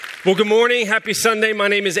Well, good morning. Happy Sunday. My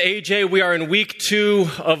name is AJ. We are in week 2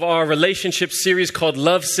 of our relationship series called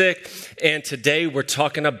Lovesick. And today we're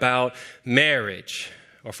talking about marriage.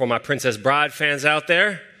 Or for my Princess Bride fans out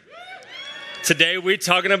there, today we're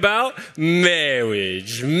talking about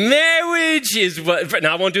marriage. Marriage is what...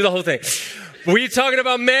 Now, I won't do the whole thing. We're talking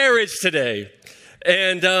about marriage today.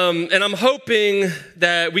 And I'm hoping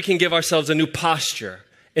that we can give ourselves a new posture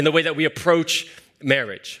in the way that we approach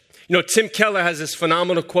marriage. You know, Tim Keller has this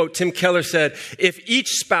phenomenal quote. Tim Keller said, if each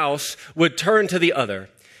spouse would turn to the other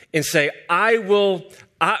and say, I will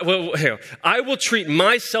treat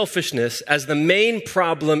my selfishness as the main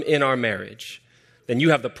problem in our marriage, then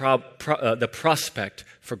you have the prospect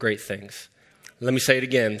for great things. Let me say it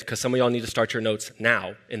again, because some of y'all need to start your notes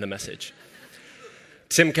now in the message.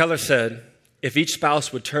 Tim Keller said, if each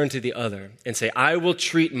spouse would turn to the other and say, I will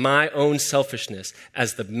treat my own selfishness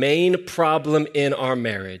as the main problem in our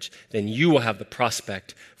marriage, then you will have the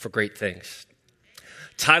prospect for great things.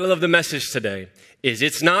 Title of the message today is,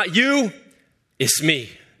 It's Not You, It's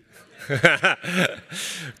Me. A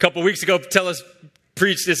couple weeks ago, Tellus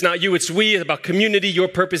preached, It's Not You, It's We, about community. Your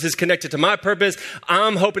purpose is connected to my purpose.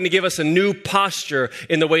 I'm hoping to give us a new posture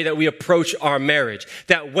in the way that we approach our marriage.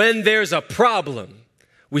 That when there's a problem,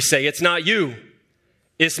 we say, it's not you,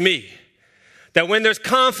 it's me. That when there's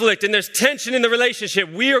conflict and there's tension in the relationship,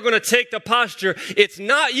 we are going to take the posture, it's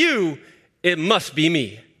not you, it must be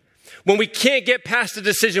me. When we can't get past a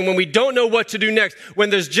decision, when we don't know what to do next, when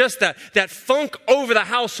there's just that funk over the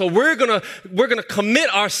household, we're going to commit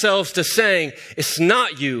ourselves to saying, it's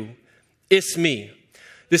not you, it's me.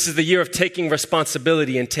 This is the year of taking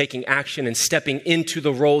responsibility and taking action and stepping into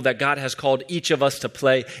the role that God has called each of us to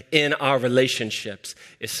play in our relationships.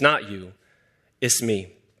 It's not you, it's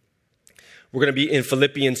me. We're going to be in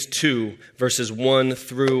Philippians 2, verses 1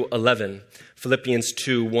 through 11. Philippians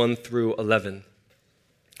 2, 1 through 11.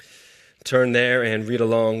 Turn there and read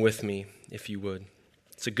along with me, if you would.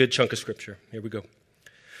 It's a good chunk of scripture. Here we go.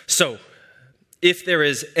 So, if there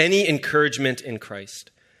is any encouragement in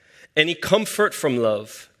Christ, any comfort from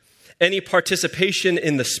love, any participation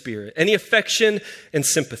in the Spirit, any affection and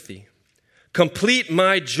sympathy. Complete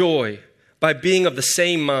my joy by being of the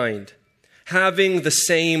same mind, having the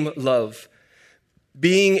same love,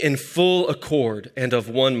 being in full accord and of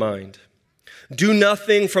one mind. Do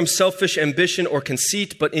nothing from selfish ambition or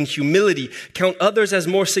conceit, but in humility count others as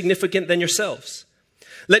more significant than yourselves.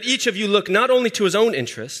 Let each of you look not only to his own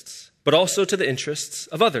interests, but also to the interests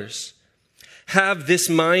of others. Have this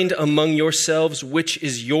mind among yourselves, which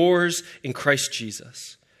is yours in Christ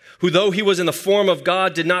Jesus, who though he was in the form of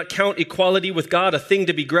God, did not count equality with God a thing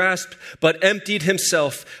to be grasped, but emptied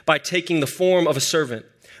himself by taking the form of a servant.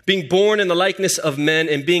 Being born in the likeness of men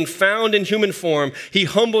and being found in human form, he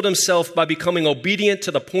humbled himself by becoming obedient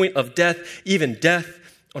to the point of death, even death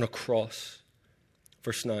on a cross.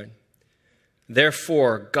 Verse 9.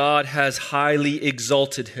 Therefore, God has highly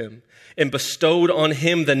exalted him and bestowed on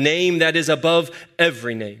him the name that is above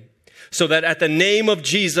every name, so that at the name of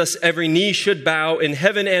Jesus every knee should bow in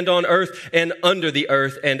heaven and on earth and under the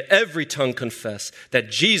earth, and every tongue confess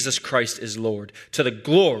that Jesus Christ is Lord, to the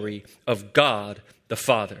glory of God the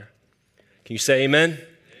Father. Can you say amen? Amen.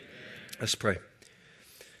 Let's pray.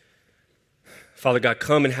 Father God,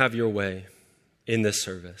 come and have your way in this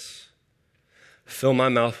service. Fill my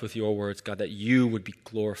mouth with your words, God, that you would be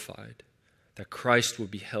glorified, that Christ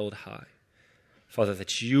would be held high. Father,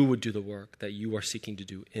 that you would do the work that you are seeking to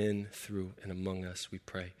do in, through, and among us, we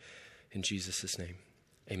pray. In Jesus' name,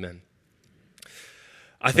 amen.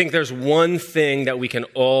 I think there's one thing that we can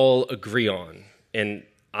all agree on, and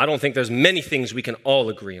I don't think there's many things we can all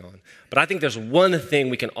agree on, but I think there's one thing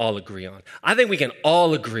we can all agree on. I think we can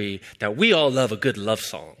all agree that we all love a good love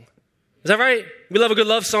song. Is that right? We love a good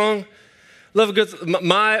love song?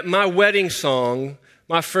 My wedding song,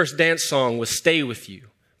 my first dance song was Stay With You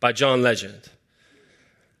by John Legend.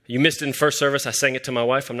 You missed it in first service. I sang it to my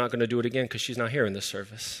wife. I'm not going to do it again because she's not here in this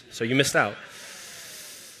service. So you missed out.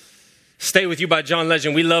 Stay With You by John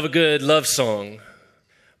Legend. We love a good love song.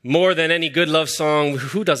 More than any good love song,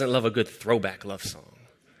 who doesn't love a good throwback love song?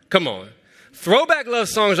 Come on. Throwback love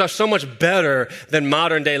songs are so much better than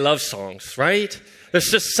modern day love songs, right? There's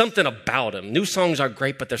just something about them. New songs are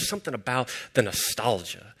great, but there's something about the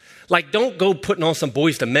nostalgia. Like, don't go putting on some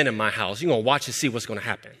Boyz II Men in my house. You're going to watch and see what's going to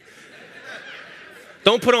happen.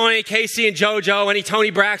 Don't put on any Casey and JoJo, any Tony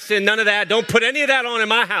Braxton, none of that. Don't put any of that on in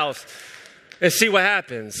my house and see what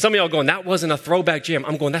happens. Some of y'all going, that wasn't a throwback jam.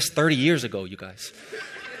 I'm going, that's 30 years ago, you guys.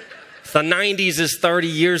 The 90s is 30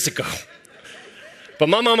 years ago. But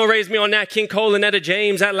my mama raised me on Nat King Cole and Etta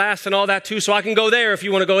James, that last and all that too, so I can go there if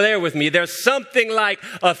you want to go there with me. There's something like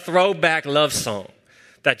a throwback love song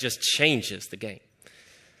that just changes the game.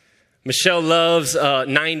 Michelle loves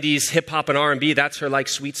 90s hip hop and R&B. That's her like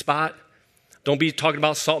sweet spot. Don't be talking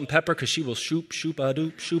about Salt and Pepper because she will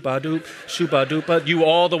shoop-a-doop, shoop-a-doop, shoop-a-doop, you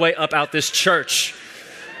all the way up out this church.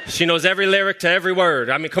 She knows every lyric to every word.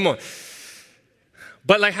 I mean, come on.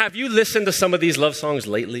 But like, have you listened to some of these love songs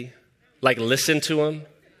lately? Like, listen to them?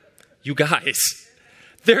 You guys,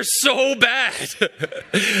 they're so bad.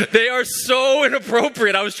 They are so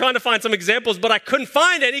inappropriate. I was trying to find some examples, but I couldn't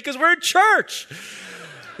find any because we're in church.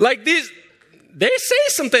 Like they say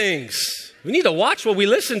some things. We need to watch what we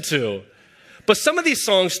listen to. But some of these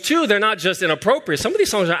songs, too, they're not just inappropriate. Some of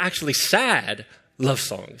these songs are actually sad love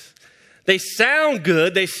songs. They sound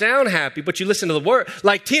good. They sound happy, but you listen to the word.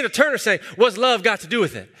 Like Tina Turner saying, what's love got to do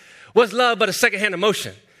with it? What's love but a secondhand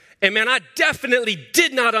emotion? And man, I definitely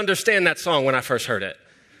did not understand that song when I first heard it.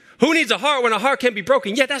 Who needs a heart when a heart can be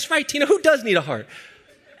broken? Yeah, that's right, Tina. Who does need a heart?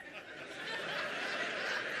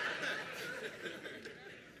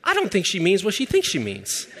 I don't think she means what she thinks she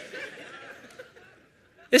means.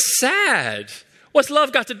 It's sad. What's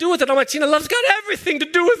love got to do with it? I'm like, Tina, love's got everything to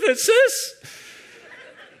do with it, sis.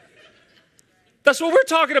 That's what we're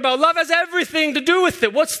talking about. Love has everything to do with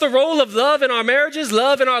it. What's the role of love in our marriages,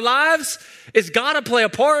 love in our lives? It's got to play a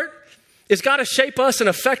part. It's got to shape us and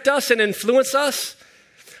affect us and influence us.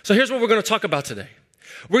 So here's what we're going to talk about today.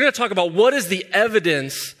 We're going to talk about what is the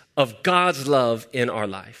evidence of God's love in our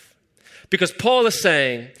life. Because Paul is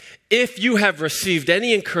saying, if you have received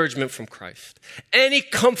any encouragement from Christ, any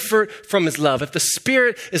comfort from his love, if the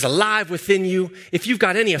Spirit is alive within you, if you've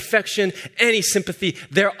got any affection, any sympathy,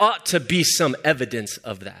 there ought to be some evidence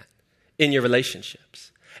of that in your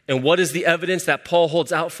relationships. And what is the evidence that Paul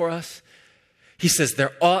holds out for us? He says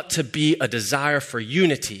there ought to be a desire for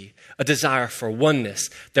unity, a desire for oneness.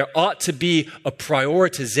 There ought to be a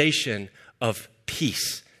prioritization of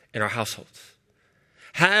peace in our households.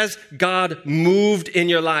 Has God moved in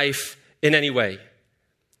your life in any way?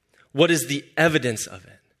 What is the evidence of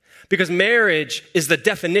it? Because marriage is the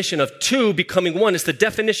definition of two becoming one. It's the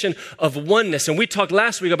definition of oneness. And we talked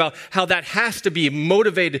last week about how that has to be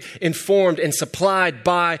motivated, informed, and supplied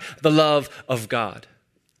by the love of God.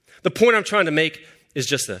 The point I'm trying to make is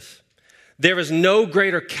just this. There is no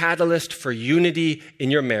greater catalyst for unity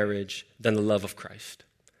in your marriage than the love of Christ.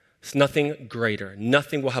 It's nothing greater.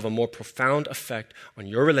 Nothing will have a more profound effect on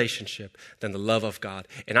your relationship than the love of God.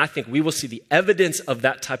 And I think we will see the evidence of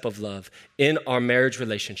that type of love in our marriage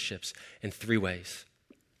relationships in three ways.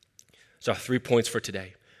 So our 3 points for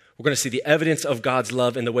today. We're going to see the evidence of God's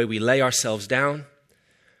love in the way we lay ourselves down,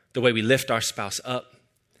 the way we lift our spouse up,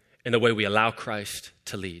 and the way we allow Christ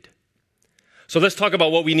to lead. So let's talk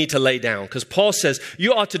about what we need to lay down, because Paul says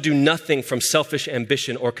you ought to do nothing from selfish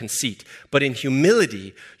ambition or conceit, but in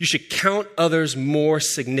humility, you should count others more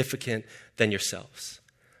significant than yourselves.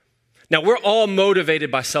 Now, we're all motivated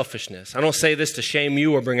by selfishness. I don't say this to shame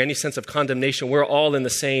you or bring any sense of condemnation. We're all in the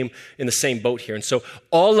same boat here. And so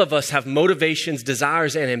all of us have motivations,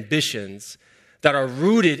 desires, and ambitions that are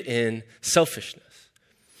rooted in selfishness.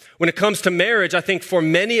 When it comes to marriage, I think for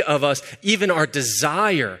many of us, even our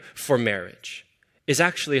desire for marriage is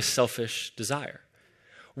actually a selfish desire.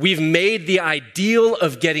 We've made the ideal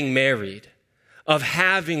of getting married, of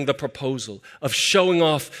having the proposal, of showing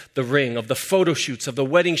off the ring, of the photo shoots, of the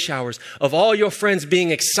wedding showers, of all your friends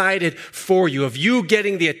being excited for you, of you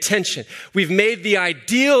getting the attention. We've made the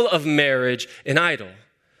ideal of marriage an idol.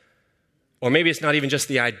 Or maybe it's not even just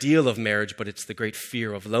the ideal of marriage, but it's the great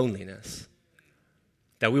fear of loneliness.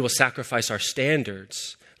 That we will sacrifice our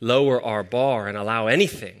standards, lower our bar, and allow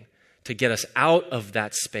anything to get us out of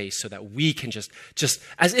that space so that we can just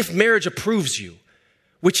as if marriage approves you,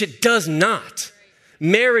 which it does not.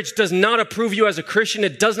 Marriage does not approve you as a Christian.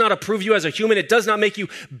 It does not approve you as a human. It does not make you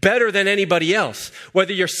better than anybody else.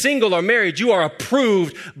 Whether you're single or married, you are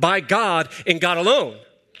approved by God and God alone.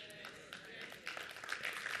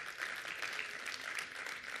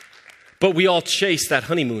 But we all chase that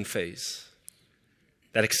honeymoon phase.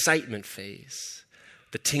 That excitement phase,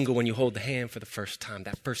 the tingle when you hold the hand for the first time,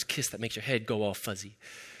 that first kiss that makes your head go all fuzzy.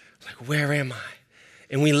 Like, where am I?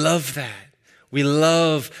 And we love that. We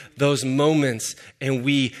love those moments and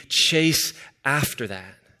we chase after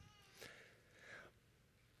that.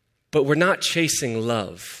 But we're not chasing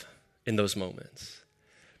love in those moments.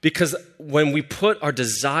 Because when we put our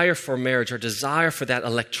desire for marriage, our desire for that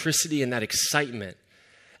electricity and that excitement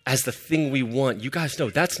as the thing we want, you guys know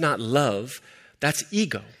that's not love. That's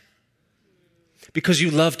ego. Because you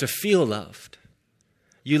love to feel loved.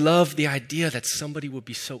 You love the idea that somebody would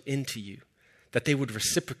be so into you, that they would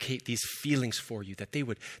reciprocate these feelings for you, that they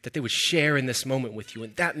would share in this moment with you.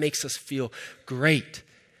 And that makes us feel great.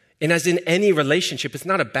 And as in any relationship, it's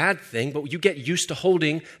not a bad thing, but you get used to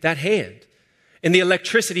holding that hand. And the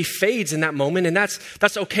electricity fades in that moment, and that's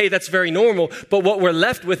okay, that's very normal. But what we're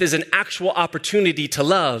left with is an actual opportunity to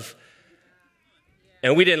love.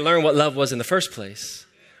 And we didn't learn what love was in the first place.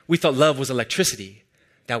 We thought love was electricity.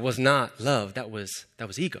 That was not love, that was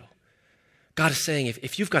ego. God is saying,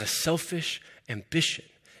 if you've got a selfish ambition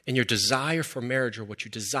in your desire for marriage or what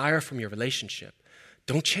you desire from your relationship,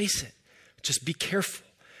 don't chase it. Just be careful,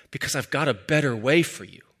 because I've got a better way for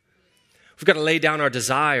you. We've got to lay down our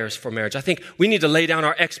desires for marriage. I think we need to lay down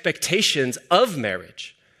our expectations of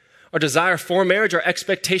marriage. Our desire for marriage, our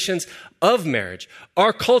expectations of marriage.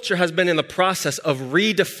 Our culture has been in the process of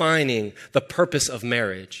redefining the purpose of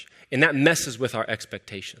marriage, and that messes with our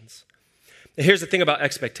expectations. And here's the thing about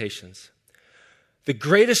expectations. The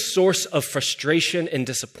greatest source of frustration and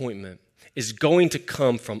disappointment is going to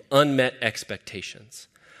come from unmet expectations.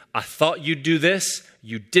 I thought you'd do this,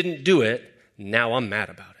 you didn't do it, now I'm mad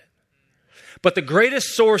about it. But the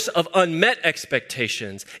greatest source of unmet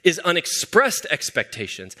expectations is unexpressed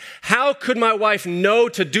expectations. How could my wife know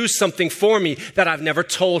to do something for me that I've never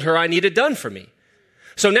told her I needed done for me?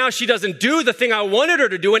 So now she doesn't do the thing I wanted her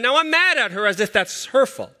to do, and now I'm mad at her as if that's her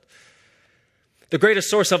fault. The greatest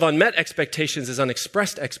source of unmet expectations is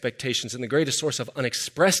unexpressed expectations, and the greatest source of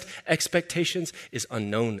unexpressed expectations is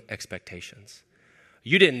unknown expectations.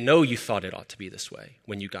 You didn't know you thought it ought to be this way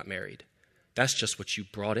when you got married. That's just what you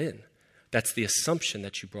brought in. That's the assumption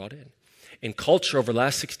that you brought in. And culture over the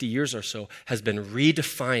last 60 years or so has been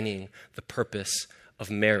redefining the purpose of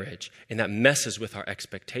marriage, and that messes with our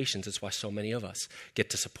expectations. It's why so many of us get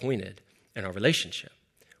disappointed in our relationship.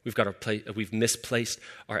 We've misplaced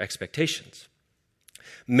our expectations.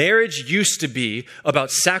 Marriage used to be about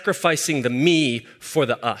sacrificing the me for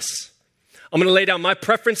the us. I'm going to lay down my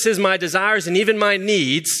preferences, my desires, and even my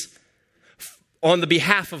needs on the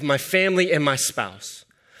behalf of my family and my spouse.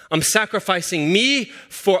 I'm sacrificing me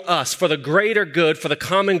for us, for the greater good, for the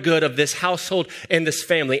common good of this household and this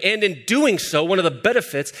family. And in doing so, one of the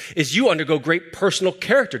benefits is you undergo great personal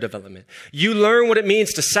character development. You learn what it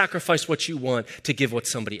means to sacrifice what you want to give what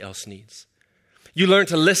somebody else needs. You learn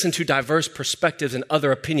to listen to diverse perspectives and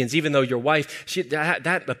other opinions, even though your wife,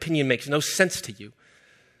 that opinion makes no sense to you.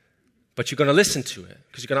 But you're going to listen to it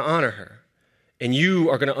because you're going to honor her. And you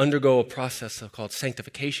are going to undergo a process called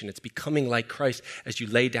sanctification. It's becoming like Christ as you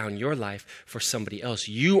lay down your life for somebody else.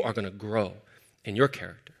 You are going to grow in your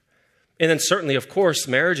character. And then certainly, of course,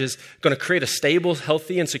 marriage is going to create a stable,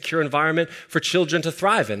 healthy, and secure environment for children to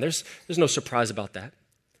thrive in. There's no surprise about that.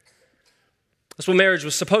 That's what marriage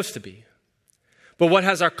was supposed to be. But what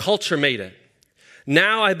has our culture made it?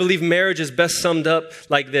 Now I believe marriage is best summed up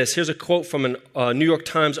like this. Here's a quote from a New York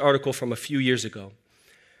Times article from a few years ago.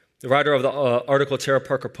 The writer of the article, Tara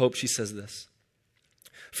Parker Pope, she says this.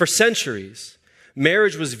 For centuries,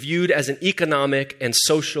 marriage was viewed as an economic and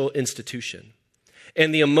social institution,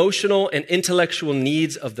 and the emotional and intellectual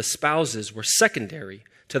needs of the spouses were secondary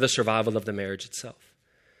to the survival of the marriage itself.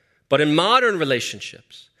 But in modern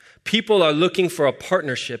relationships, people are looking for a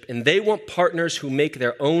partnership, and they want partners who make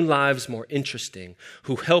their own lives more interesting,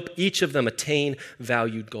 who help each of them attain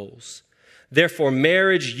valued goals. Therefore,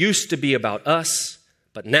 marriage used to be about us,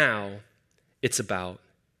 but now it's about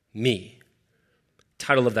me. The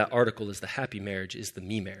title of that article is The Happy Marriage is the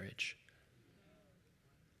Me Marriage.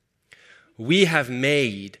 We have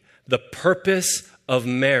made the purpose of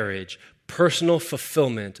marriage personal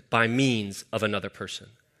fulfillment by means of another person.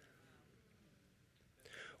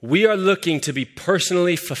 We are looking to be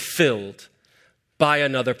personally fulfilled by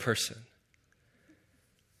another person,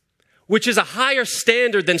 which is a higher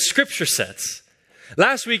standard than Scripture sets.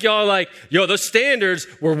 Last week, y'all like, those standards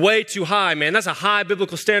were way too high, man. That's a high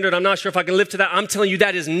biblical standard. I'm not sure if I can live to that. I'm telling you,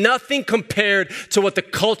 that is nothing compared to what the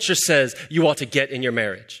culture says you ought to get in your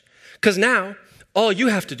marriage. Because now, all you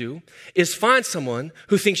have to do is find someone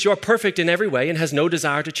who thinks you're perfect in every way and has no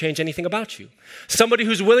desire to change anything about you. Somebody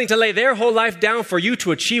who's willing to lay their whole life down for you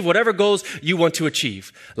to achieve whatever goals you want to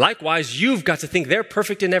achieve. Likewise, you've got to think they're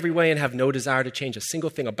perfect in every way and have no desire to change a single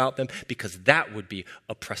thing about them, because that would be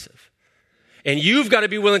oppressive. And you've got to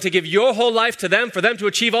be willing to give your whole life to them for them to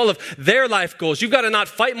achieve all of their life goals. You've got to not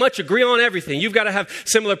fight much, agree on everything. You've got to have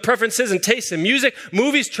similar preferences and tastes in music,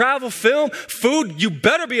 movies, travel, film, food. You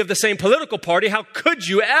better be of the same political party. How could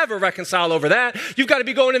you ever reconcile over that? You've got to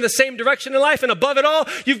be going in the same direction in life. And above it all,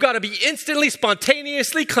 you've got to be instantly,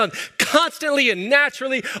 spontaneously, constantly, and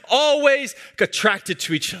naturally always attracted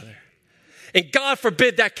to each other. And God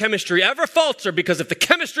forbid that chemistry ever falter, because if the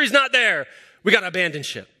chemistry's not there, we got to abandon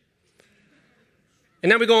ship. And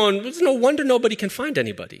now we're going, it's no wonder nobody can find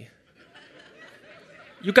anybody.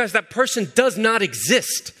 You guys, that person does not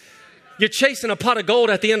exist. You're chasing a pot of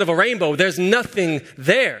gold at the end of a rainbow. There's nothing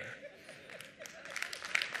there.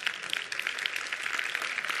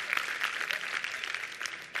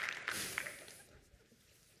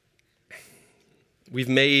 We've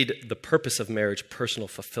made the purpose of marriage personal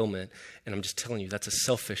fulfillment, and I'm just telling you, that's a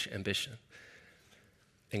selfish ambition.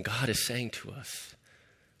 And God is saying to us,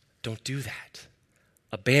 don't do that.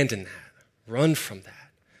 Abandon that. Run from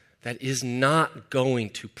that. That is not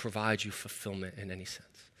going to provide you fulfillment in any sense.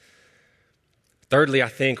 Thirdly, I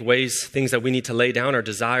think things that we need to lay down our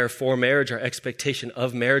desire for marriage, our expectation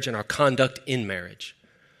of marriage, and our conduct in marriage.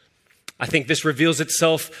 I think this reveals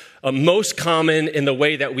itself most common in the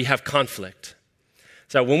way that we have conflict.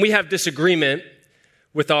 So when we have disagreement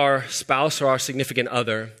with our spouse or our significant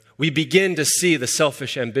other, we begin to see the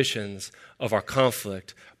selfish ambitions of our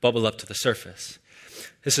conflict bubble up to the surface.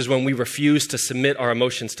 This is when we refuse to submit our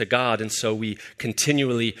emotions to God, and so we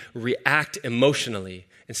continually react emotionally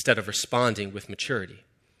instead of responding with maturity.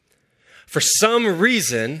 For some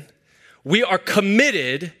reason, we are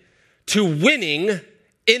committed to winning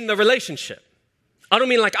in the relationship. I don't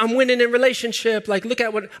mean like I'm winning in relationship, like look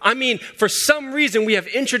at what, I mean for some reason we have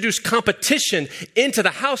introduced competition into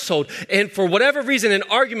the household, and for whatever reason in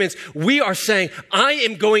arguments, we are saying, I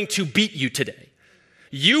am going to beat you today.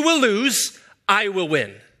 You will lose, I will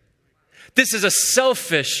win. This is a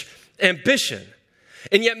selfish ambition.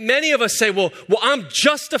 And yet many of us say, well, I'm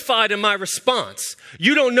justified in my response.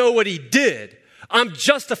 You don't know what he did. I'm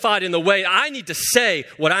justified in the way I need to say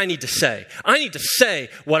what I need to say. I need to say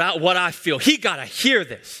what I feel. He got to hear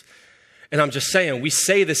this. And I'm just saying, we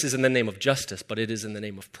say this is in the name of justice, but it is in the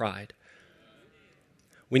name of pride.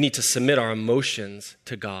 We need to submit our emotions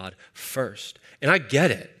to God first. And I get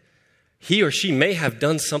it. He or she may have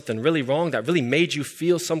done something really wrong that really made you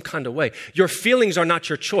feel some kind of way. Your feelings are not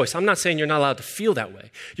your choice. I'm not saying you're not allowed to feel that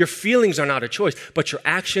way. Your feelings are not a choice, but your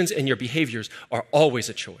actions and your behaviors are always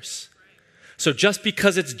a choice. So just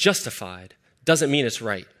because it's justified doesn't mean it's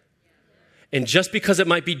right. And just because it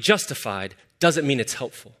might be justified doesn't mean it's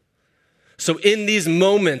helpful. So in these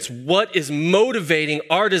moments, what is motivating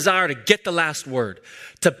our desire to get the last word,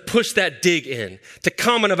 to push that dig in, to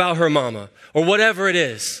comment about her mama, or whatever it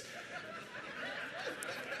is?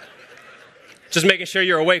 Just making sure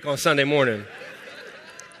you're awake on Sunday morning.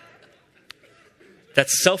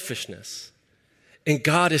 That's selfishness. And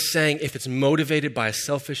God is saying, if it's motivated by a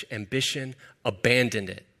selfish ambition, abandon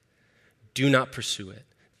it. Do not pursue it.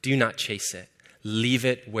 Do not chase it. Leave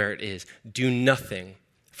it where it is. Do nothing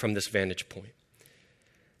from this vantage point.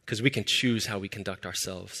 Because we can choose how we conduct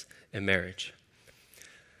ourselves in marriage.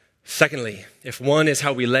 Secondly, if one is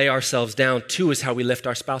how we lay ourselves down, two is how we lift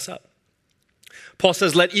our spouse up. Paul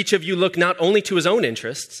says, let each of you look not only to his own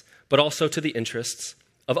interests, but also to the interests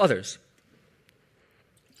of others.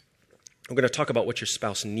 I'm going to talk about what your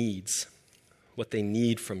spouse needs, what they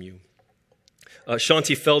need from you.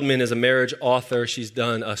 Shaunti Feldhahn is a marriage author. She's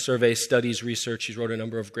done surveys, studies, research. She's wrote a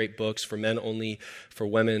number of great books for men only, for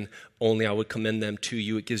women only. I would commend them to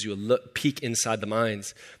you. It gives you a peek inside the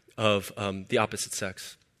minds of the opposite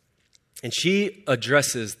sex. And she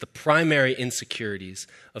addresses the primary insecurities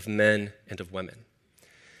of men and of women.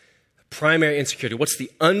 Primary insecurity. What's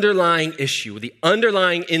the underlying issue, the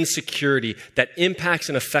underlying insecurity that impacts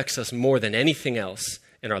and affects us more than anything else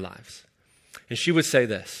in our lives? And she would say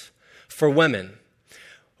this: for women,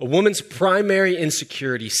 a woman's primary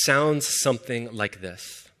insecurity sounds something like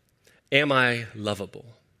this. Am I lovable?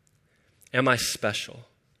 Am I special?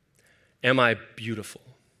 Am I beautiful?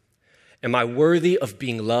 Am I worthy of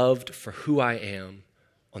being loved for who I am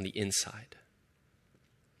on the inside?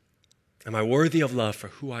 Am I worthy of love for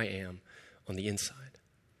who I am on the inside?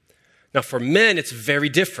 Now, for men, it's very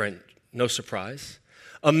different. No surprise.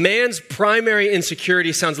 A man's primary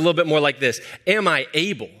insecurity sounds a little bit more like this. Am I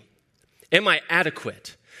able? Am I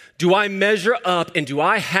adequate? Do I measure up and do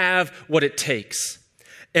I have what it takes?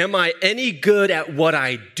 Am I any good at what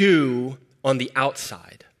I do on the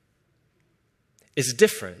outside? It's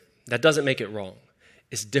different. That doesn't make it wrong.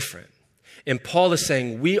 It's different. And Paul is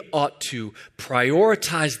saying we ought to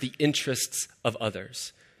prioritize the interests of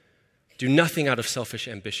others. Do nothing out of selfish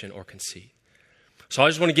ambition or conceit. So I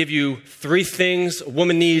just want to give you 3 things a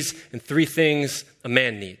woman needs and 3 things a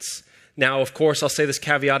man needs. Now, of course, I'll say this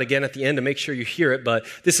caveat again at the end to make sure you hear it, but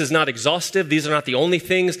this is not exhaustive. These are not the only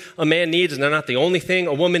things a man needs, and they're not the only thing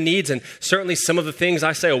a woman needs. And certainly some of the things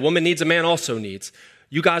I say a woman needs, a man also needs.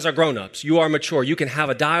 You guys are grown-ups. You are mature. You can have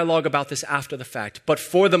a dialogue about this after the fact. But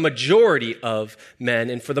for the majority of men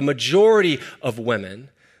and for the majority of women,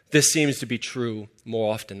 this seems to be true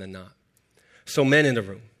more often than not. So men in the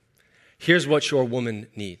room, here's what your woman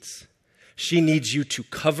needs. She needs you to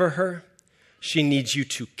cover her, She needs you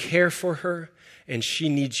to care for her, and she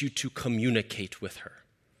needs you to communicate with her.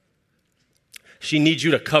 She needs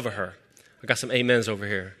you to cover her. I got some amens over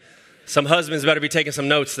here. Some husbands better be taking some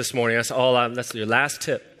notes this morning. That's your last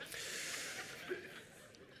tip.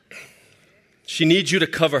 She needs you to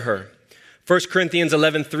cover her. 1 Corinthians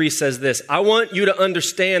 11:3 says this, I want you to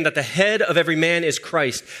understand that the head of every man is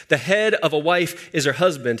Christ. The head of a wife is her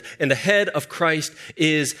husband, and the head of Christ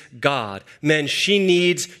is God. Men, she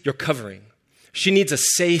needs your covering. She needs a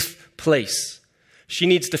safe place. She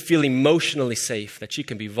needs to feel emotionally safe, that she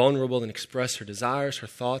can be vulnerable and express her desires, her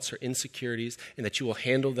thoughts, her insecurities, and that you will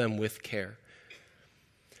handle them with care.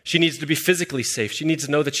 She needs to be physically safe. She needs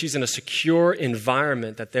to know that she's in a secure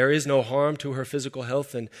environment, that there is no harm to her physical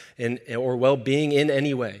health or well-being in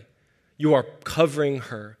any way. You are covering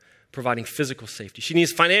her, providing physical safety. She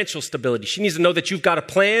needs financial stability. She needs to know that you've got a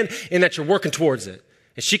plan and that you're working towards it,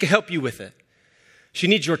 and she can help you with it. She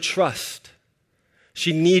needs your trust.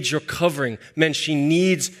 She needs your covering. Men, she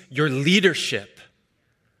needs your leadership.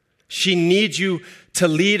 She needs you to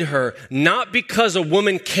lead her, not because a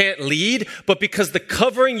woman can't lead, but because the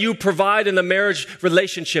covering you provide in the marriage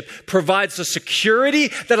relationship provides the security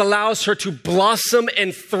that allows her to blossom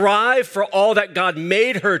and thrive for all that God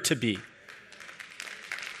made her to be.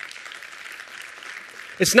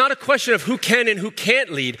 It's not a question of who can and who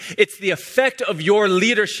can't lead. It's the effect of your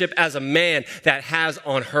leadership as a man that has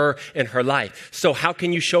on her and her life. So how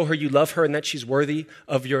can you show her you love her and that she's worthy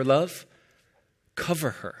of your love?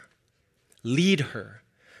 Cover her. Lead her.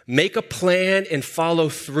 Make a plan and follow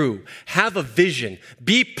through. Have a vision.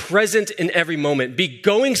 Be present in every moment. Be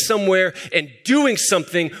going somewhere and doing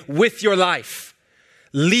something with your life.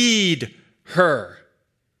 Lead her.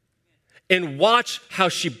 And watch how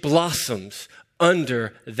she blossoms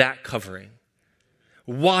under that covering.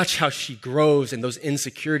 Watch how she grows and those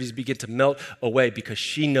insecurities begin to melt away because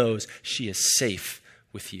she knows she is safe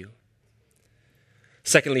with you.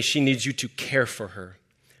 Secondly, she needs you to care for her.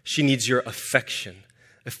 She needs your affection.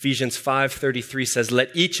 Ephesians 5:33 says, let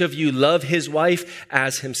each of you love his wife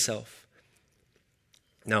as himself.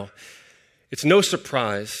 Now, it's no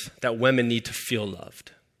surprise that women need to feel loved.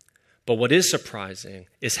 But what is surprising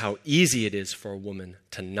is how easy it is for a woman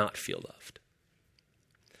to not feel loved.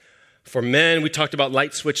 For men, we talked about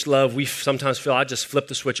light switch love. We sometimes feel I just flip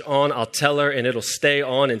the switch on, I'll tell her, and it'll stay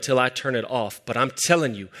on until I turn it off. But I'm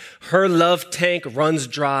telling you, her love tank runs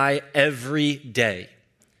dry every day.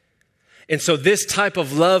 And so this type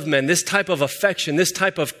of love, men, this type of affection, this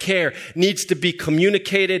type of care needs to be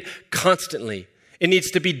communicated constantly. It needs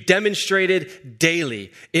to be demonstrated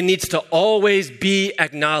daily. It needs to always be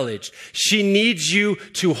acknowledged. She needs you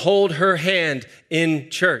to hold her hand in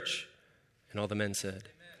church. And all the men said,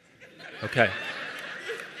 okay.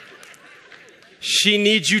 She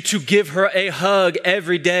needs you to give her a hug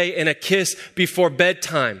every day and a kiss before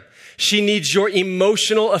bedtime. She needs your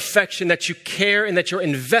emotional affection, that you care and that you're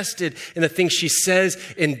invested in the things she says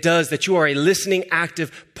and does, that you are a listening,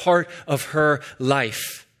 active part of her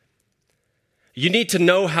life. You need to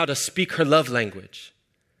know how to speak her love language,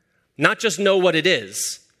 not just know what it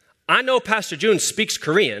is. I know Pastor June speaks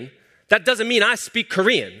Korean. That doesn't mean I speak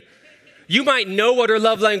Korean. You might know what her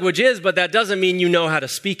love language is, but that doesn't mean you know how to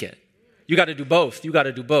speak it. You got to do both. You got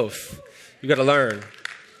to do both. You got to learn.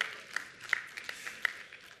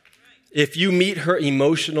 If you meet her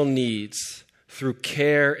emotional needs through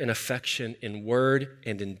care and affection in word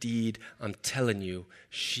and in deed, I'm telling you,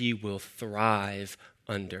 she will thrive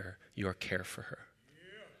under your care for her.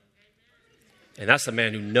 And that's a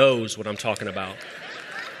man who knows what I'm talking about.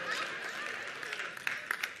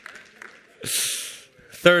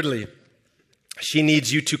 Thirdly, she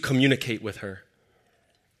needs you to communicate with her.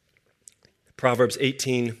 Proverbs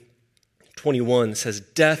 18:21 says,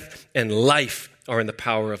 death and life are in the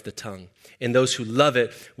power of the tongue, and those who love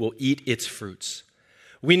it will eat its fruits.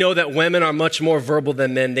 We know that women are much more verbal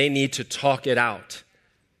than men. They need to talk it out.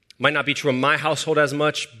 Might not be true in my household as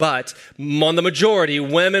much, but on the majority,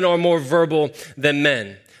 women are more verbal than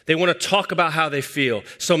men. They want to talk about how they feel.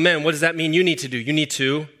 So men, what does that mean you need to do? You need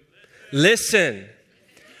to listen.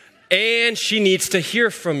 And she needs to hear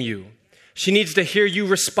from you. She needs to hear you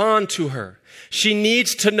respond to her. She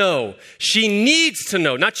needs to know. She needs to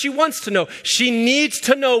know. Not she wants to know. She needs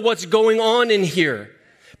to know what's going on in here.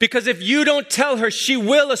 Because if you don't tell her, she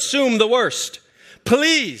will assume the worst.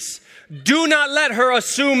 Please, do not let her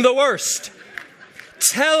assume the worst.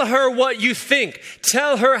 Tell her what you think.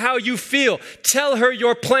 Tell her how you feel. Tell her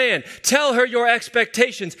your plan. Tell her your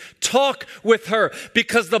expectations. Talk with her,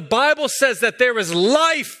 because the Bible says that there is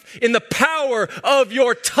life in the power of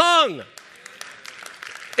your tongue.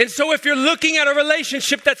 And so if you're looking at a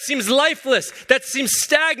relationship that seems lifeless, that seems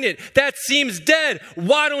stagnant, that seems dead,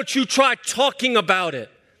 why don't you try talking about it?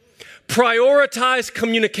 Prioritize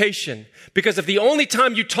communication. Because if the only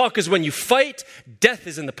time you talk is when you fight, death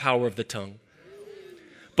is in the power of the tongue.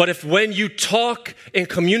 But if when you talk and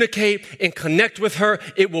communicate and connect with her,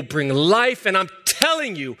 it will bring life. And I'm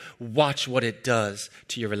telling you, watch what it does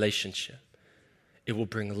to your relationship. It will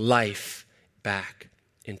bring life back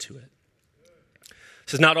into it.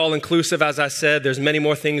 This is not all inclusive, as I said. There's many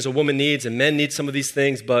more things a woman needs, and men need some of these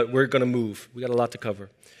things, but we're going to move. We got a lot to cover.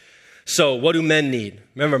 So what do men need?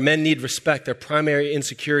 Remember, men need respect. Their primary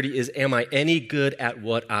insecurity is, am I any good at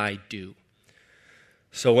what I do?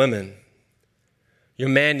 So women, your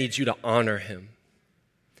man needs you to honor him.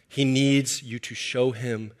 He needs you to show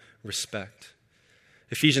him respect.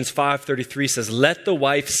 Ephesians 5:33 says, let the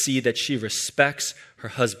wife see that she respects her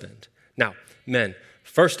husband. Now, men,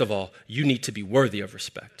 first of all, you need to be worthy of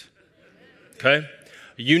respect. Okay?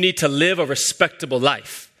 You need to live a respectable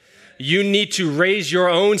life. You need to raise your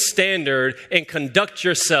own standard and conduct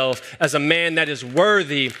yourself as a man that is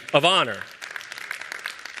worthy of honor.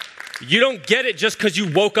 You don't get it just because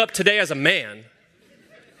you woke up today as a man.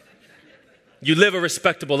 You live a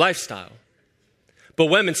respectable lifestyle. But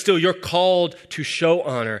women, still, you're called to show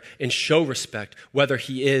honor and show respect, whether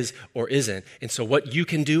he is or isn't. And so what you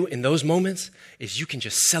can do in those moments is you can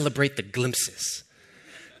just celebrate the glimpses.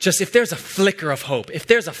 Just if there's a flicker of hope, if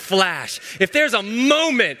there's a flash, if there's a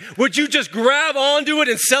moment, would you just grab onto it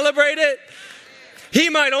and celebrate it? He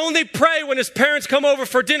might only pray when his parents come over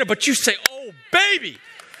for dinner, but you say, oh, baby,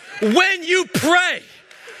 when you pray,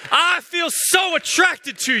 I feel so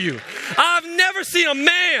attracted to you. I've never seen a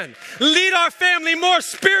man lead our family more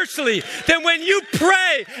spiritually than when you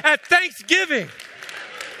pray at Thanksgiving.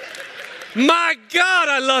 My God,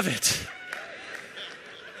 I love it.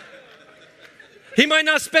 He might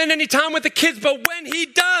not spend any time with the kids, but when he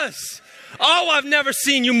does, oh, I've never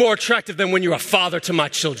seen you more attractive than when you're a father to my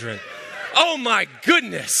children. Oh my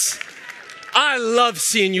goodness. I love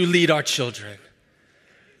seeing you lead our children.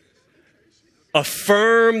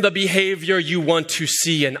 Affirm the behavior you want to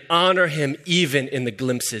see and honor him even in the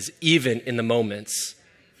glimpses, even in the moments.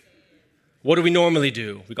 What do we normally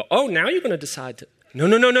do? We go, oh, now you're going to decide to.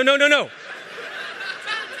 No.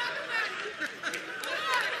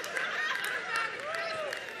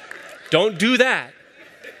 Don't do that.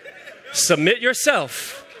 Submit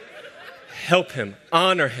yourself. Help him,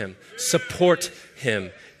 honor him, support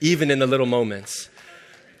him, even in the little moments.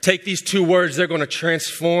 Take these two words, they're going to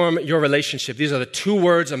transform your relationship. These are the two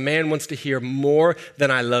words a man wants to hear more than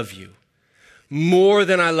I love you. More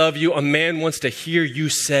than I love you, a man wants to hear you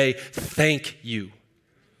say, thank you.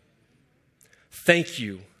 Thank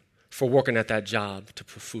you for working at that job to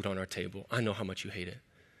put food on our table. I know how much you hate it.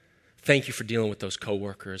 Thank you for dealing with those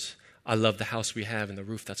coworkers. I love the house we have and the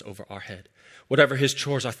roof that's over our head. Whatever his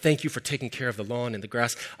chores are, thank you for taking care of the lawn and the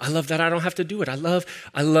grass. I love that I don't have to do it. I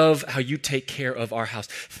love how you take care of our house.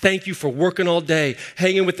 Thank you for working all day,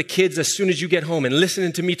 hanging with the kids as soon as you get home and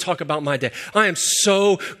listening to me talk about my day. I am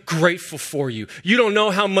so grateful for you. You don't know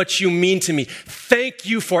how much you mean to me. Thank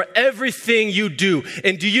you for everything you do.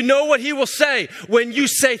 And do you know what he will say when you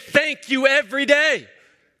say thank you every day?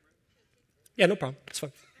 Yeah, no problem. It's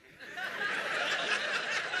fine.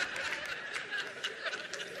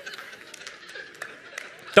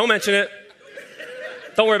 Don't mention it.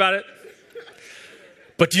 Don't worry about it.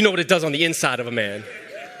 But do you know what it does on the inside of a man?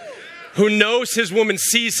 Who knows his woman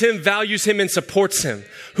sees him, values him, and supports him.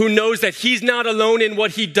 Who knows that he's not alone in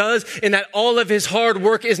what he does and that all of his hard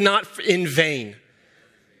work is not in vain.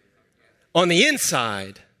 On the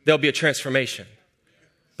inside, there'll be a transformation.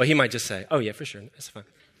 But he might just say, oh yeah, for sure, it's fine.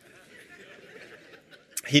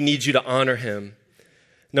 He needs you to honor him.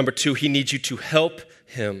 Number two, he needs you to help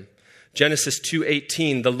him. Genesis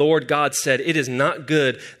 2:18, the Lord God said, it is not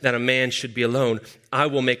good that a man should be alone. I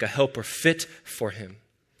will make a helper fit for him.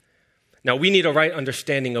 Now, we need a right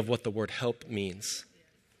understanding of what the word help means.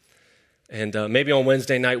 And maybe on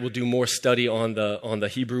Wednesday night, we'll do more study on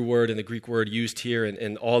the Hebrew word and the Greek word used here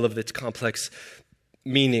and all of its complex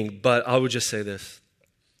meaning. But I would just say this.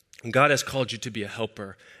 God has called you to be a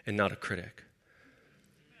helper and not a critic.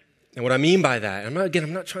 And what I mean by that, I'm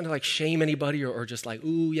not trying to shame anybody or just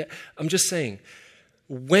ooh, yeah. I'm just saying,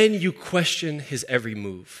 when you question his every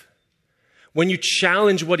move, when you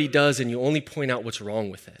challenge what he does and you only point out what's wrong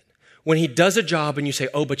with it, when he does a job and you say,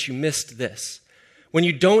 oh, but you missed this, when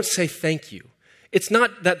you don't say thank you, it's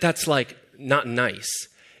not that that's not nice.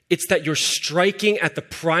 It's that you're striking at the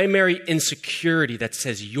primary insecurity that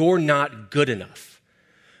says you're not good enough.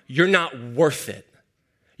 You're not worth it.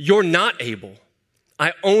 You're not able.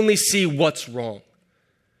 I only see what's wrong.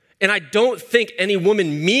 And I don't think any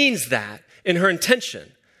woman means that in her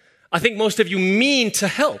intention. I think most of you mean to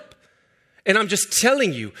help. And I'm just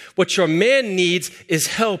telling you, what your man needs is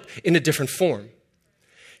help in a different form.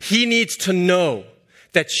 He needs to know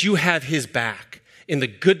that you have his back in the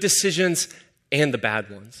good decisions and the bad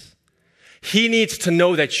ones. He needs to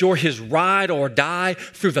know that you're his ride or die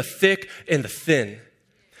through the thick and the thin.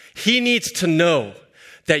 He needs to know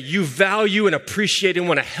that you value and appreciate and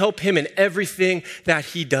want to help him in everything that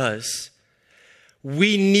he does.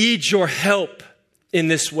 We need your help in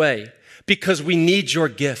this way because we need your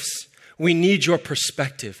gifts. We need your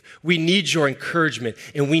perspective. We need your encouragement,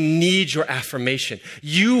 and we need your affirmation.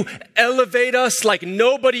 You elevate us like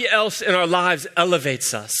nobody else in our lives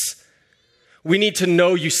elevates us. We need to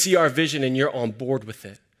know you see our vision and you're on board with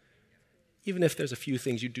it, even if there's a few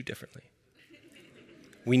things you do differently.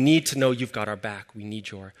 We need to know you've got our back. We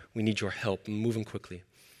need your help. I'm moving quickly.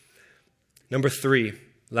 Number 3,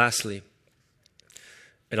 lastly,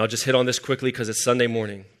 and I'll just hit on this quickly because it's Sunday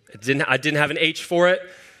morning. I didn't have an H for it,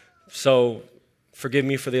 so forgive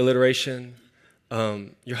me for the alliteration.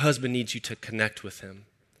 Your husband needs you to connect with him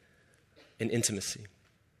in intimacy.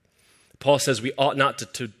 Paul says we ought not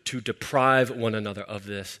to deprive one another of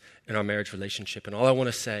this in our marriage relationship. And all I want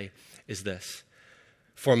to say is this.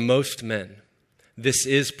 For most men, this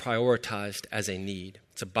is prioritized as a need.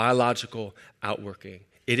 It's a biological outworking.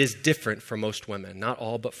 It is different for most women. Not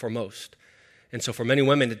all, but for most. And so for many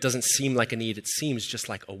women, it doesn't seem like a need. It seems just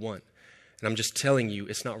like a want. And I'm just telling you,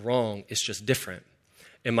 it's not wrong. It's just different.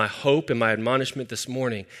 And my hope and my admonishment this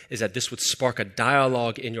morning is that this would spark a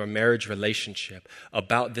dialogue in your marriage relationship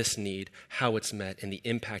about this need, how it's met, and the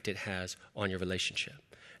impact it has on your relationship.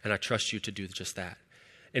 And I trust you to do just that.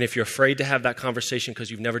 And if you're afraid to have that conversation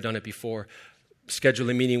because you've never done it before, schedule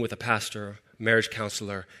a meeting with a pastor, marriage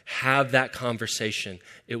counselor. Have that conversation.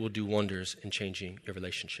 It will do wonders in changing your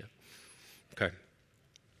relationship. Okay.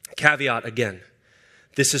 Caveat again.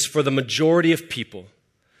 This is for the majority of people,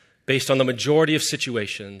 based on the majority of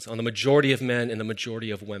situations, on the majority of men and the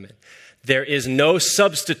majority of women. There is no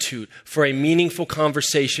substitute for a meaningful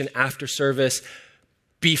conversation after service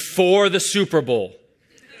before the Super Bowl.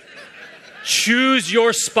 Choose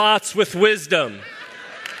your spots with wisdom.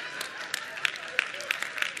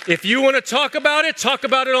 If you want to talk about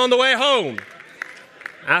it on the way home.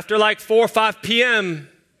 After like 4 or 5 p.m.,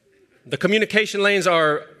 the communication lanes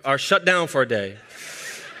are shut down for a day.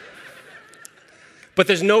 But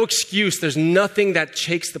there's no excuse. There's nothing that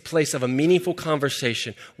takes the place of a meaningful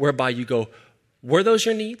conversation whereby you go, were those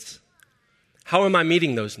your needs? How am I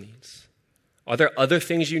meeting those needs? Are there other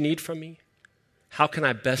things you need from me? How can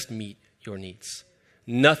I best meet your needs?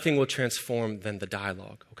 Nothing will transform than the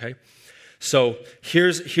dialogue, okay? So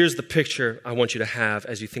here's the picture I want you to have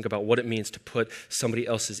as you think about what it means to put somebody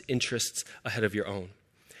else's interests ahead of your own.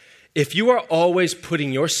 If you are always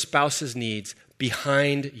putting your spouse's needs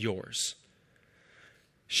behind yours,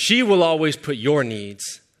 she will always put your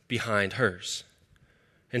needs behind hers.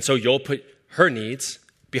 And so you'll put her needs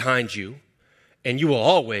behind you, and you will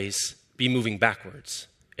always be moving backwards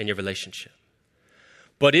in your relationship.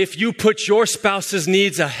 But if you put your spouse's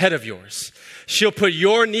needs ahead of yours, she'll put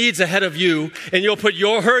your needs ahead of you, and you'll put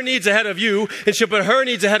her needs ahead of you, and she'll put her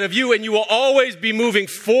needs ahead of you, and you will always be moving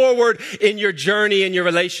forward in your journey, in your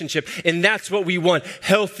relationship. And that's what we want,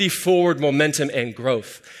 healthy forward momentum and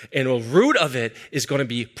growth. And the root of it is going to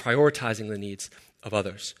be prioritizing the needs of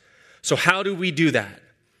others. So how do we do that?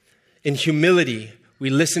 In humility,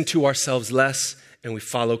 we listen to ourselves less, and we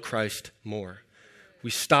follow Christ more. We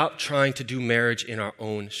stop trying to do marriage in our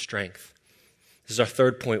own strength. This is our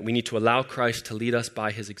third point. We need to allow Christ to lead us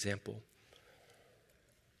by his example.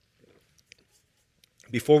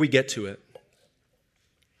 Before we get to it,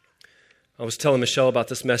 I was telling Michelle about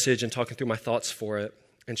this message and talking through my thoughts for it,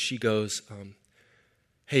 and she goes,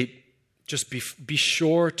 hey, just be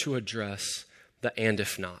sure to address the and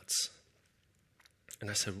if nots. And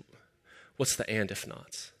I said, what's the and if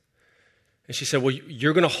nots? And she said, well,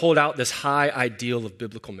 you're going to hold out this high ideal of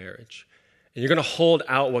biblical marriage. And you're going to hold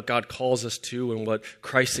out what God calls us to and what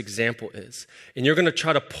Christ's example is. And you're going to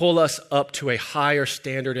try to pull us up to a higher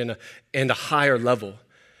standard and a higher level.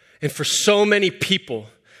 And for so many people,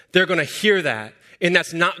 they're going to hear that, and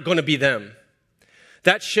that's not going to be them.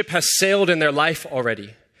 That ship has sailed in their life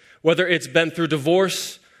already. Whether it's been through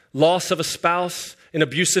divorce, loss of a spouse, an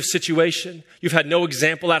abusive situation, you've had no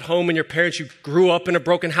example at home in your parents, you grew up in a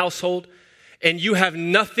broken household, and you have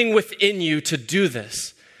nothing within you to do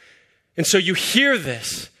this. And so you hear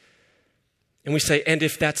this, and we say, and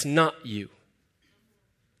if that's not you?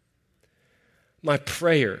 My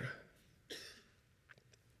prayer,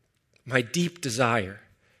 my deep desire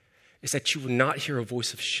is that you will not hear a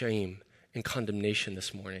voice of shame and condemnation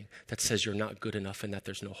this morning that says you're not good enough and that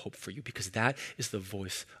there's no hope for you, because that is the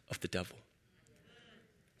voice of the devil.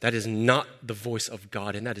 That is not the voice of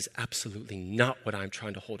God, and that is absolutely not what I'm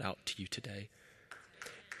trying to hold out to you today.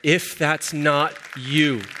 If that's not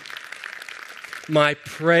you, my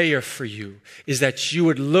prayer for you is that you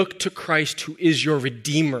would look to Christ, who is your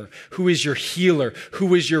Redeemer, who is your healer,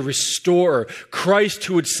 who is your restorer. Christ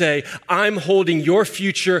who would say, I'm holding your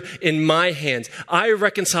future in my hands. I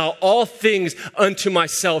reconcile all things unto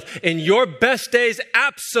myself, and your best days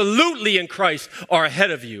absolutely in Christ are ahead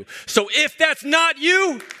of you. So if that's not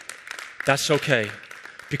you, that's okay,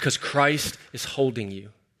 because Christ is holding you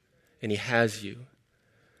and he has you.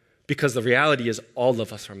 Because the reality is all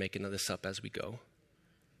of us are making this up as we go.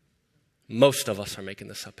 Most of us are making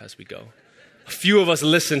this up as we go. A few of us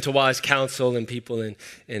listen to wise counsel and people,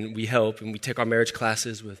 and we help, and we take our marriage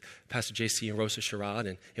classes with Pastor JC and Rosa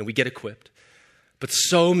Sherrod, and we get equipped. But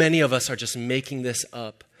so many of us are just making this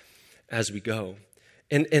up as we go.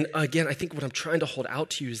 And again, I think what I'm trying to hold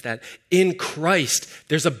out to you is that in Christ,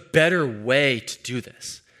 there's a better way to do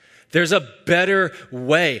this. There's a better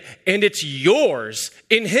way, and it's yours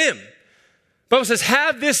in him. The Bible says,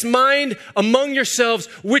 have this mind among yourselves,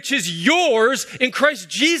 which is yours in Christ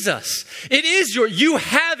Jesus. It is yours. You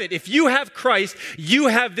have it. If you have Christ, you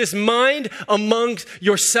have this mind amongst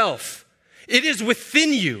yourself. It is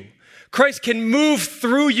within you. Christ can move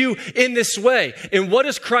through you in this way. And what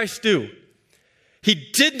does Christ do? He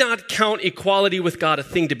did not count equality with God a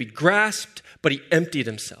thing to be grasped, but he emptied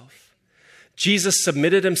himself. Jesus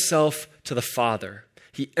submitted himself to the Father.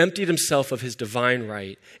 He emptied himself of his divine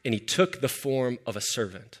right, and he took the form of a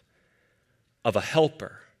servant, of a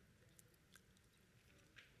helper.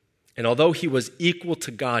 And although he was equal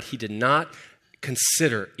to God, he did not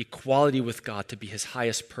consider equality with God to be his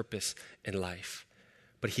highest purpose in life.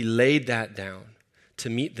 But he laid that down to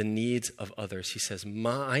meet the needs of others. He says,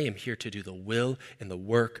 I am here to do the will and the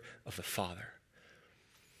work of the Father.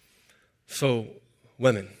 So,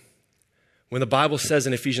 women, when the Bible says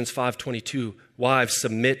in Ephesians 5:22, wives,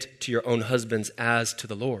 submit to your own husbands as to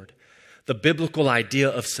the Lord, the biblical idea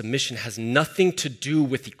of submission has nothing to do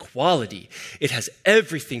with equality. It has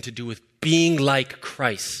everything to do with being like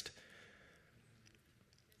Christ.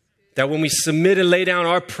 That when we submit and lay down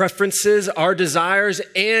our preferences, our desires,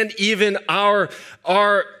 and even our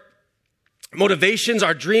motivations,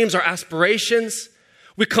 our dreams, our aspirations,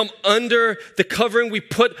 we come under the covering. We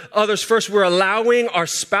put others first. We're allowing our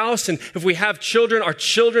spouse, and if we have children, our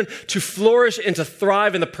children to flourish and to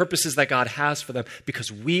thrive in the purposes that God has for them,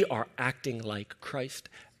 because we are acting like Christ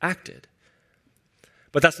acted.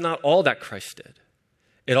 But that's not all that Christ did.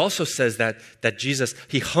 It also says that Jesus,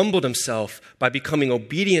 he humbled himself by becoming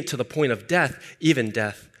obedient to the point of death, even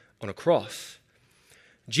death on a cross.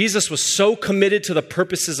 Jesus was so committed to the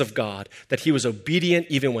purposes of God that he was obedient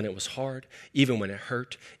even when it was hard, even when it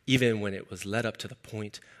hurt, even when it was led up to the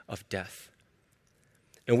point of death.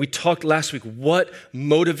 And we talked last week, what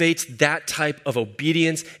motivates that type of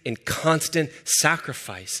obedience and constant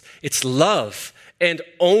sacrifice? It's love, and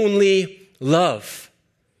only love.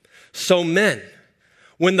 So men,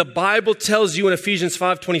 when the Bible tells you in Ephesians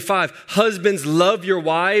 5:25, husbands, love your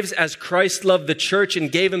wives as Christ loved the church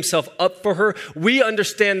and gave himself up for her, we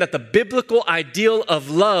understand that the biblical ideal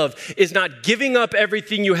of love is not giving up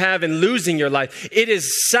everything you have and losing your life. It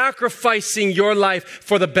is sacrificing your life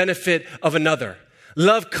for the benefit of another.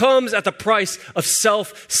 Love comes at the price of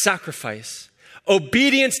self-sacrifice.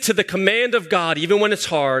 Obedience to the command of God, even when it's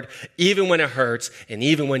hard, even when it hurts, and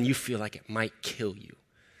even when you feel like it might kill you.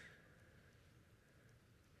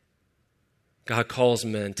 God calls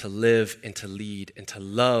men to live and to lead and to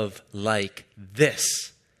love like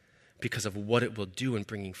this because of what it will do in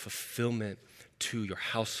bringing fulfillment to your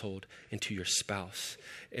household and to your spouse.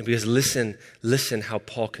 And because listen how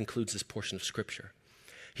Paul concludes this portion of Scripture.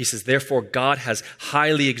 He says, therefore, God has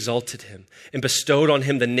highly exalted him and bestowed on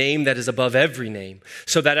him the name that is above every name,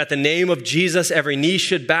 so that at the name of Jesus, every knee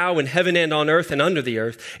should bow in heaven and on earth and under the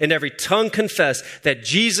earth, and every tongue confess that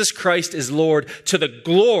Jesus Christ is Lord, to the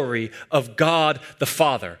glory of God the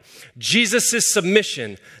Father. Jesus'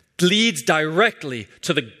 submission leads directly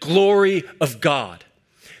to the glory of God.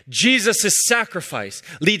 Jesus' sacrifice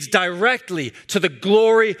leads directly to the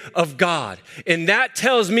glory of God. And that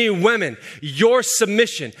tells me, women, your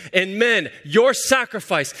submission, and men, your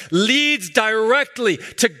sacrifice leads directly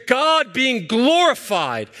to God being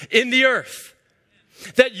glorified in the earth.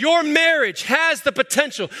 That your marriage has the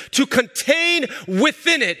potential to contain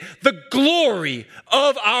within it the glory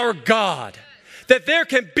of our God. that there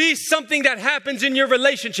can be something that happens in your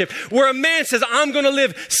relationship where a man says, I'm going to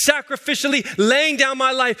live sacrificially, laying down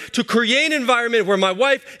my life to create an environment where my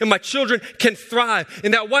wife and my children can thrive.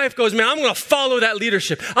 And that wife goes, man, I'm going to follow that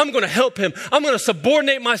leadership. I'm going to help him. I'm going to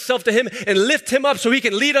subordinate myself to him and lift him up so he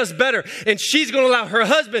can lead us better. And she's going to allow her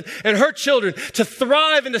husband and her children to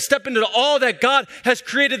thrive and to step into all that God has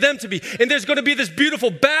created them to be. And there's going to be this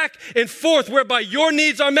beautiful back and forth whereby your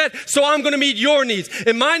needs are met, so I'm going to meet your needs.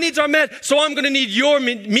 And my needs are met, so I'm going to meet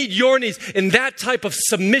your needs. And that type of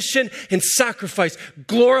submission and sacrifice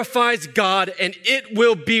glorifies God, and it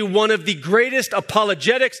will be one of the greatest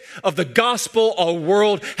apologetics of the gospel our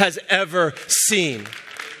world has ever seen.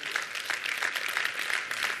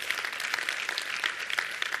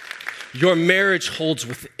 Your marriage holds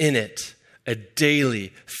within it a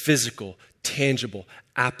daily, physical, tangible,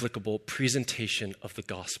 applicable presentation of the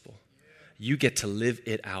gospel. You get to live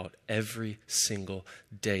it out every single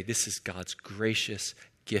day. This is God's gracious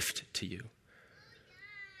gift to you.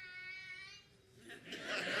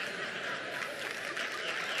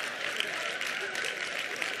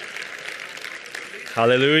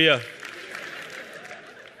 Hallelujah.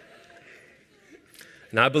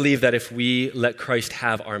 And I believe that if we let Christ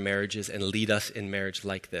have our marriages and lead us in marriage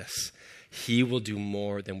like this, he will do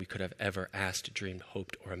more than we could have ever asked, dreamed,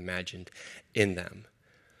 hoped, or imagined in them.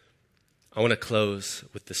 I want to close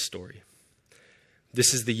with this story.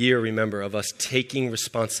 This is the year, remember, of us taking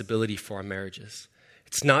responsibility for our marriages.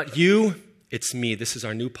 It's not you, it's me. This is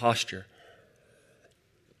our new posture.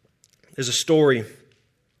 There's a story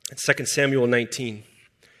in 2 Samuel 19.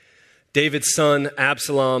 David's son,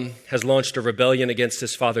 Absalom, has launched a rebellion against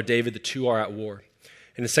his father David. The two are at war.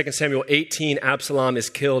 And in 2 Samuel 18, Absalom is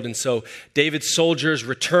killed. And so David's soldiers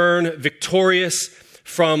return victorious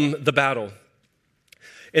from the battle.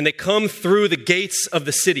 And they come through the gates of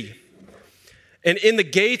the city. And in the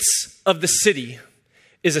gates of the city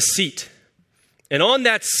is a seat. And on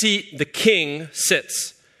that seat, the king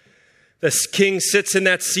sits. The king sits in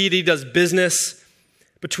that seat. He does business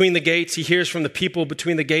between the gates. He hears from the people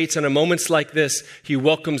between the gates. And in moments like this, he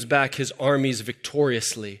welcomes back his armies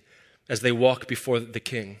victoriously as they walk before the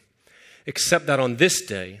king. Except that on this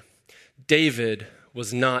day, David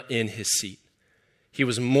was not in his seat. He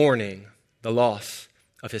was mourning the loss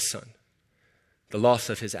of his son, the loss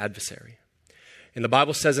of his adversary. And the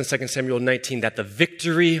Bible says in 2 Samuel 19 that the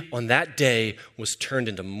victory on that day was turned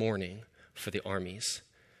into mourning for the armies.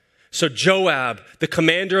 So Joab, the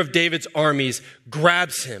commander of David's armies,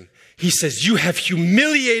 grabs him. He says, you have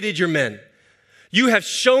humiliated your men. You have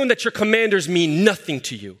shown that your commanders mean nothing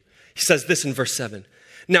to you. He says this in verse 7.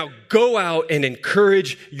 Now go out and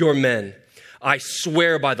encourage your men. I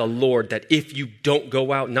swear by the Lord that if you don't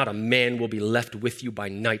go out, not a man will be left with you by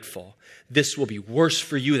nightfall. This will be worse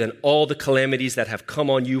for you than all the calamities that have come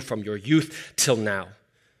on you from your youth till now.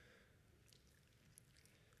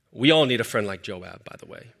 We all need a friend like Joab, by the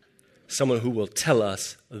way. Someone who will tell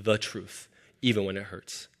us the truth, even when it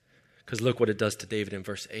hurts. Because look what it does to David in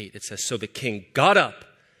verse 8. It says, so the king got up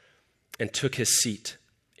and took his seat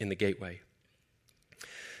in the gateway.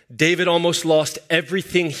 David almost lost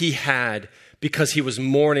everything he had because he was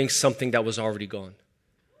mourning something that was already gone.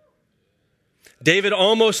 David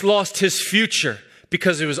almost lost his future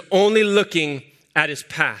because he was only looking at his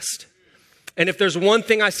past. And if there's one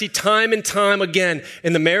thing I see time and time again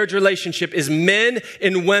in the marriage relationship is men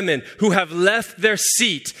and women who have left their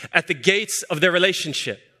seat at the gates of their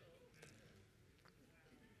relationship.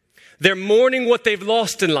 They're mourning what they've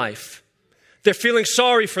lost in life. They're feeling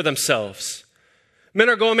sorry for themselves. Men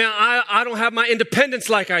are going, man, I don't have my independence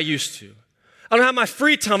like I used to. I don't have my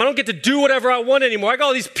free time. I don't get to do whatever I want anymore. I got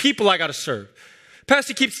all these people I got to serve.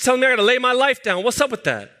 Pastor keeps telling me I got to lay my life down. What's up with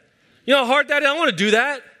that? You know how hard that is? I don't want to do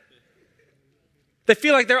that. They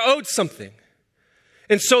feel like they're owed something.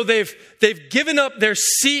 And so they've given up their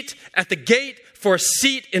seat at the gate for a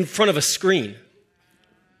seat in front of a screen.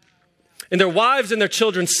 And their wives and their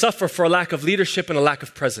children suffer for a lack of leadership and a lack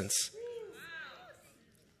of presence.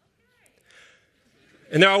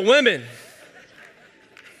 And there are women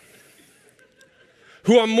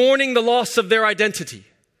who are mourning the loss of their identity.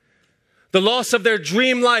 The loss of their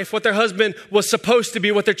dream life, what their husband was supposed to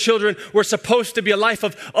be, what their children were supposed to be, a life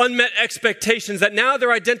of unmet expectations, that now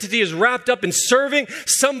their identity is wrapped up in serving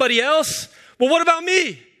somebody else. Well, what about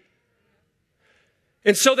me?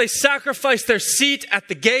 And so they sacrifice their seat at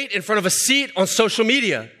the gate in front of a seat on social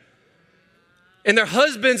media. And their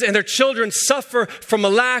husbands and their children suffer from a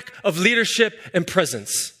lack of leadership and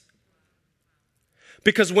presence.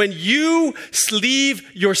 Because when you leave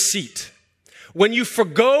your seat, when you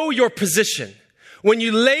forgo your position, when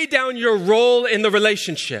you lay down your role in the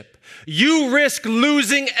relationship, you risk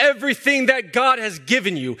losing everything that God has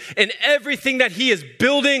given you and everything that He is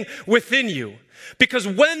building within you. Because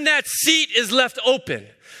when that seat is left open,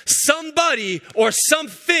 somebody or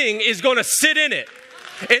something is going to sit in it.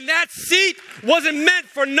 And that seat wasn't meant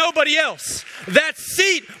for nobody else. That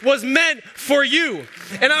seat was meant for you.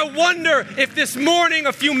 And I wonder if this morning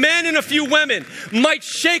a few men and a few women might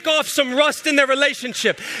shake off some rust in their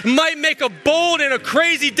relationship, might make a bold and a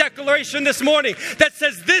crazy declaration this morning that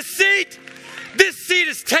says, this seat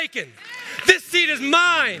is taken. This seat is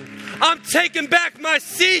mine. I'm taking back my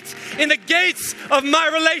seat in the gates of my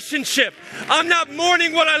relationship. I'm not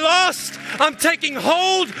mourning what I lost. I'm taking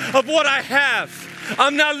hold of what I have.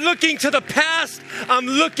 I'm not looking to the past. I'm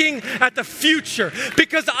looking at the future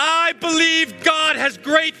because I believe God has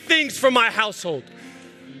great things for my household.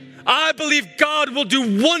 I believe God will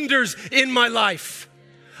do wonders in my life.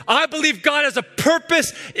 I believe God has a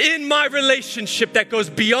purpose in my relationship that goes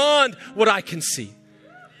beyond what I can see.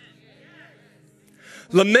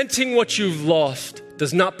 Lamenting what you've lost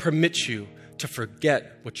does not permit you to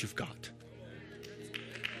forget what you've got.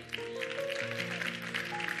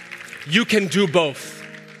 You can do both.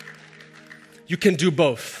 You can do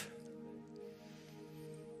both.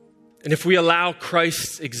 And if we allow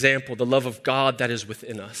Christ's example, the love of God that is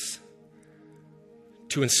within us,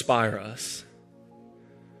 to inspire us,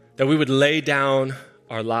 that we would lay down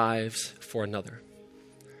our lives for another,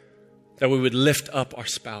 that we would lift up our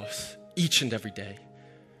spouse each and every day,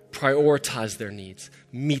 prioritize their needs,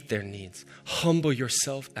 meet their needs, humble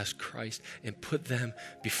yourself as Christ and put them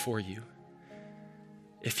before you.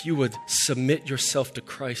 If you would submit yourself to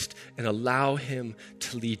Christ and allow Him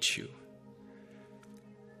to lead you.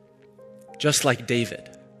 Just like David,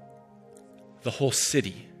 the whole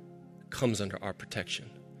city comes under our protection.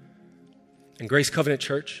 In Grace Covenant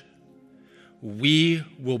Church, we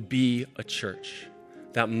will be a church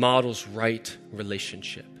that models right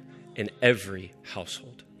relationship in every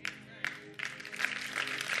household.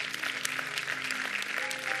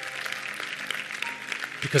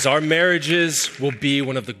 Because our marriages will be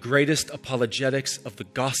one of the greatest apologetics of the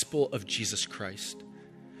gospel of Jesus Christ.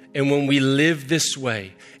 And when we live this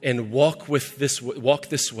way and walk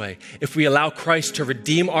this way, if we allow Christ to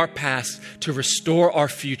redeem our past, to restore our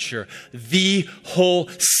future, the whole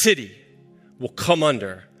city will come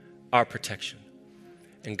under our protection.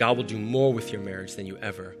 And God will do more with your marriage than you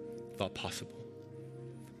ever thought possible.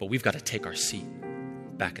 But we've got to take our seat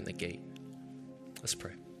back in the gate. Let's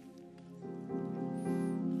pray.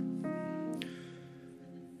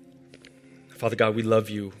 Father God, we love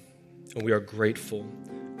you and we are grateful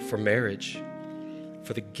for marriage,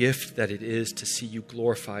 for the gift that it is to see you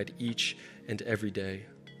glorified each and every day.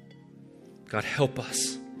 God, help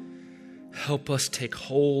us. Help us take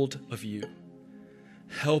hold of you.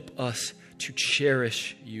 Help us to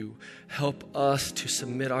cherish you. Help us to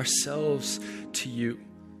submit ourselves to you,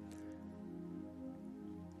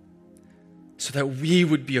 so that we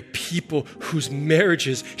would be a people whose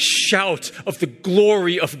marriages shout of the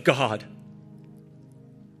glory of God.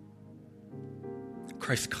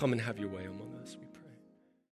 Christ, come and have your way.